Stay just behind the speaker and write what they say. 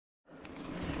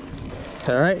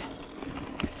All right,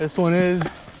 this one is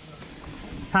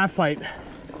half pipe.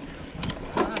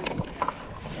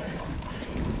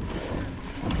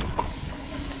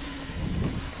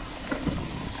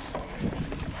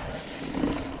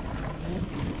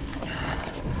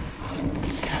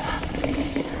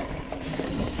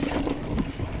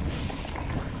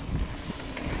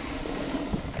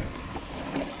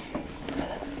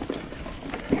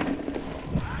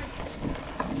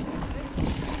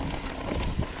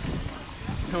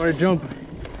 We're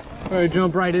gonna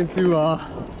jump right into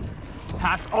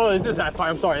half. Oh, this is half pipe.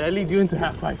 I'm sorry, that leads you into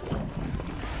half pipe.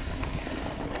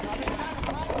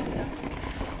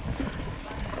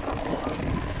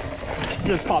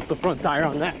 Just pop the front tire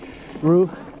on that roof.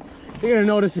 You're gonna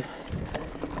notice it.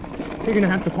 You're gonna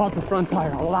have to pop the front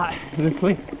tire a lot in this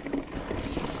place.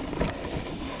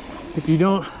 If you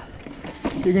don't,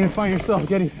 you're gonna find yourself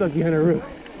getting stuck behind a roof.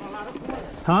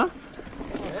 Huh?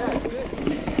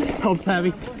 Helps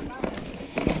having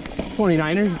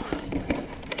 29ers.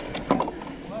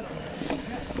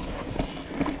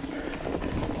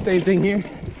 Same thing here.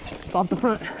 Pop the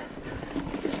front.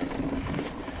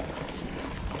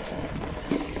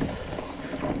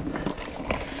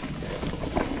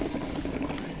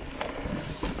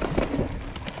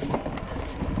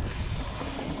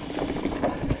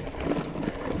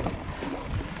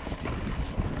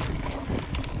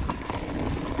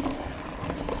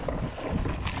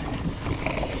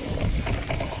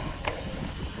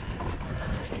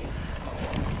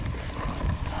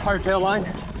 Hardtail line.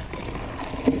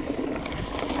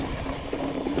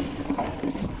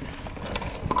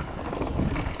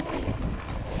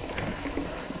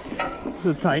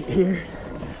 So tight here.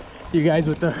 You guys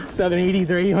with the 780s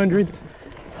or 800s,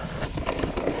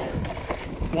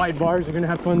 wide bars are gonna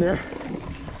have fun there.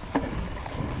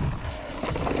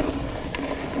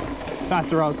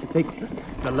 Faster routes to take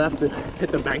the left to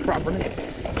hit the bank properly.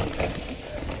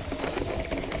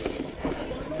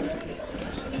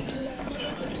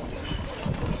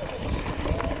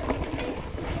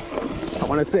 I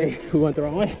want to say who went the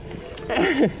wrong way.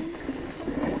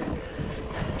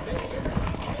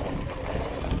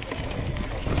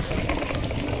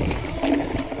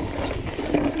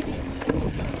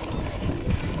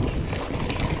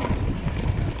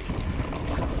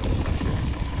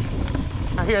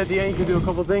 Now here at the end you can do a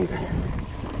couple things.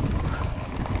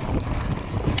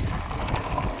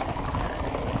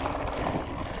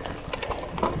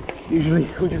 Usually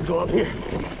we just go up here,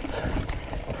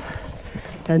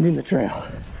 ending the trail.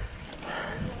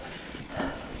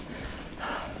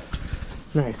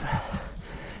 Nice.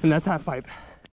 And that's half pipe.